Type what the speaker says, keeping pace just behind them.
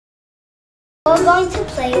We're going to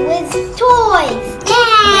play with toys.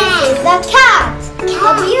 Yeah. This is a cat.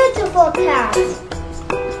 A beautiful cat.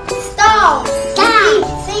 Star.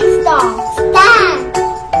 Say star. Star.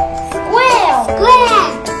 Square. Square.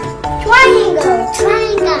 Triangle.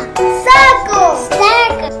 Triangle. Circle.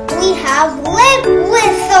 Circle. We have lip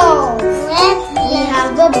whistles. We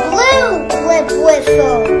have a blue lip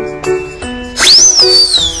whistle.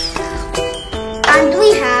 And we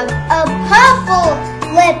have a purple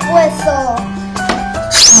lip whistle.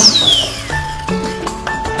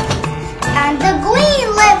 And the green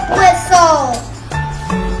lip whistle.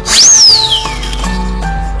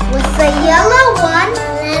 With the yellow one.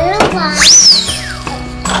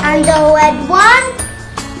 And the red one.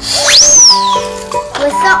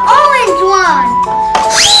 With the orange one.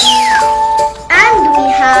 And we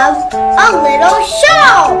have a little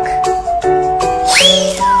shark.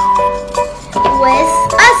 With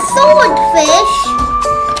a swordfish.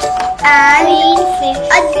 And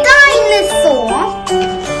a dinosaur.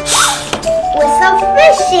 With a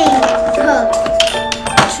fishing hook.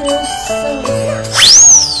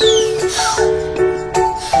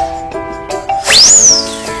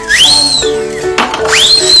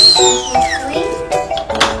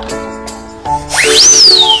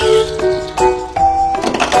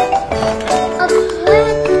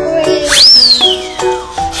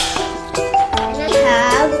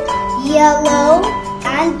 Yellow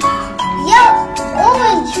and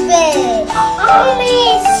orange fish.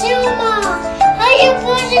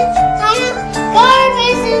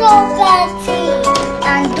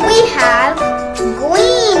 And we have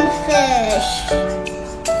green fish.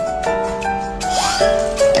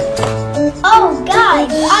 Oh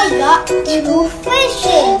guys, I got two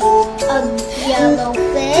fishes. A yellow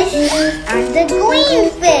fish and a green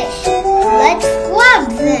fish. Let's grab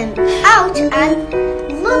them out and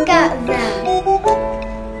look at them.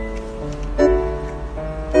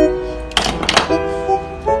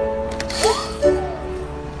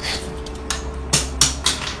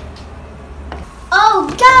 Oh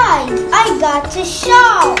guys, I got a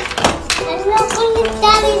shark. And look at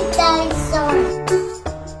Daddy's dinosaur.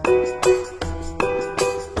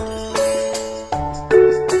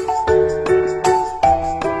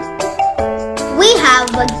 We have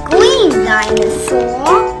a green dinosaur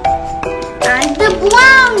and the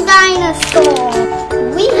brown dinosaur.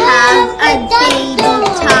 We have a baby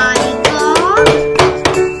tiger,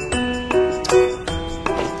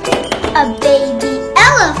 a baby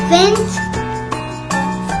elephant,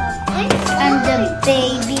 and a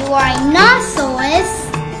baby rhinoceros,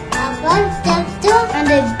 and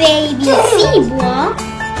a baby zebra,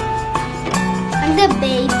 and a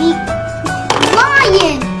baby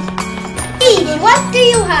lion. What do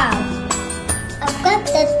you have? I've got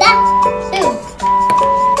the duck too.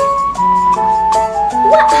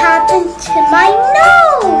 What happened to my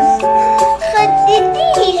nose?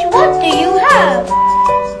 Khadidish, what do you have?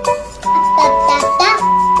 I've got the duck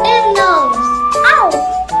A nose. Ow!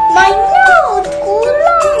 My nose grew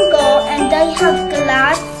longer and I have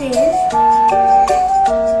glasses.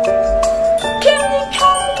 Can you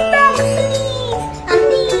turn me back, please?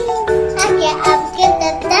 Okay, I've got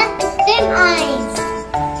the duck eyes.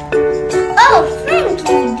 Oh, thank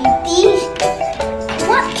you, Didi.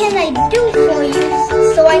 What can I do for you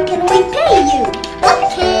so I can repay you?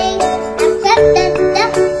 Okay, I've got the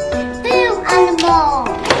duck blue animal.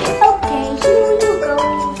 Okay, here you go.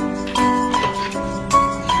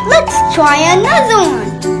 Let's try another one.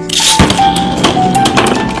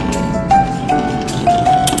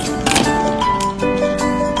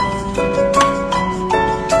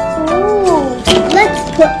 Ooh, let's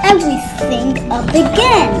put everything up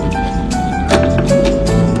again.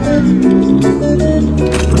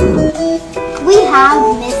 We have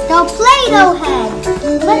Mr. Play-Doh head.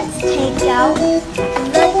 Let's take out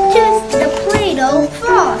the Play-Doh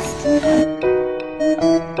first.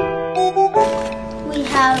 We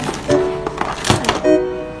have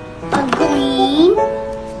a green,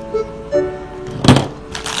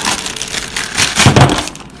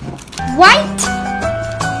 white,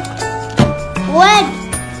 red,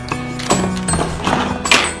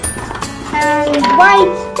 and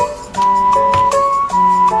white,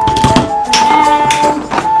 and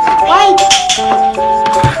white.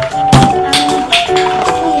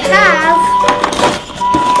 We have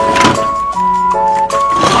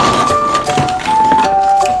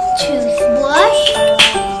a toothbrush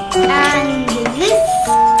and this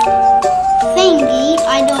thingy. I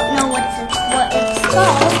don't know what it's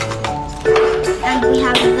called. And we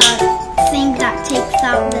have the thing that takes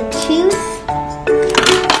out the tooth.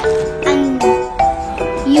 And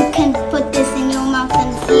you can put this in your mouth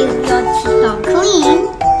and see if your teeth are clean.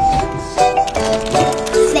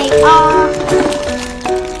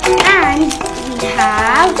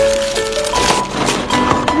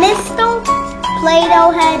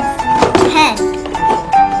 Play-Doh-Head's head.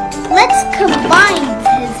 Let's combine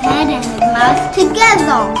his head and his mouth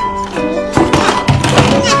together.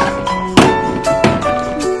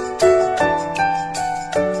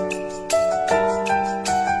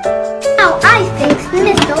 Now I fixed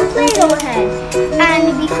Mr. Play-Doh-Head. And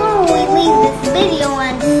before we leave this video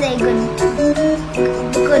and say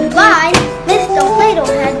goodbye, Mr.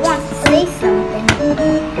 Play-Doh-Head wants to say something.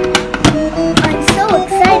 I'm so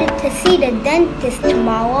excited to see the dentist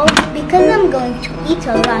tomorrow because I'm going to eat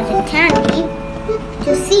a lot of candy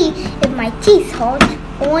to see if my teeth hurt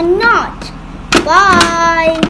or not. Bye!